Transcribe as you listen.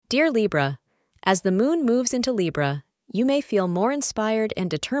Dear Libra, as the moon moves into Libra, you may feel more inspired and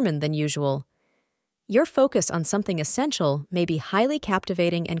determined than usual. Your focus on something essential may be highly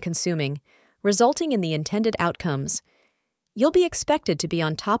captivating and consuming, resulting in the intended outcomes. You'll be expected to be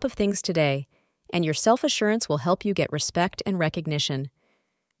on top of things today, and your self-assurance will help you get respect and recognition.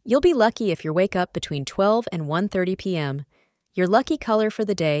 You'll be lucky if you wake up between 12 and 1:30 p.m. Your lucky color for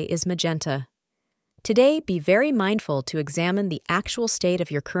the day is magenta. Today, be very mindful to examine the actual state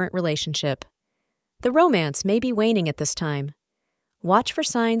of your current relationship. The romance may be waning at this time. Watch for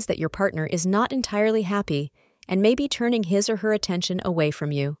signs that your partner is not entirely happy and may be turning his or her attention away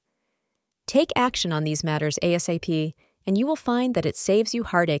from you. Take action on these matters ASAP, and you will find that it saves you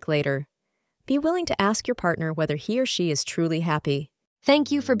heartache later. Be willing to ask your partner whether he or she is truly happy.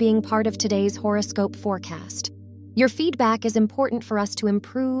 Thank you for being part of today's horoscope forecast. Your feedback is important for us to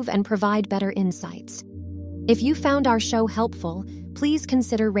improve and provide better insights. If you found our show helpful, please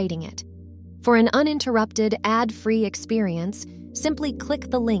consider rating it. For an uninterrupted, ad-free experience, simply click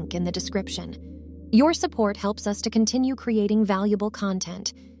the link in the description. Your support helps us to continue creating valuable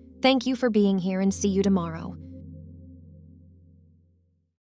content. Thank you for being here and see you tomorrow.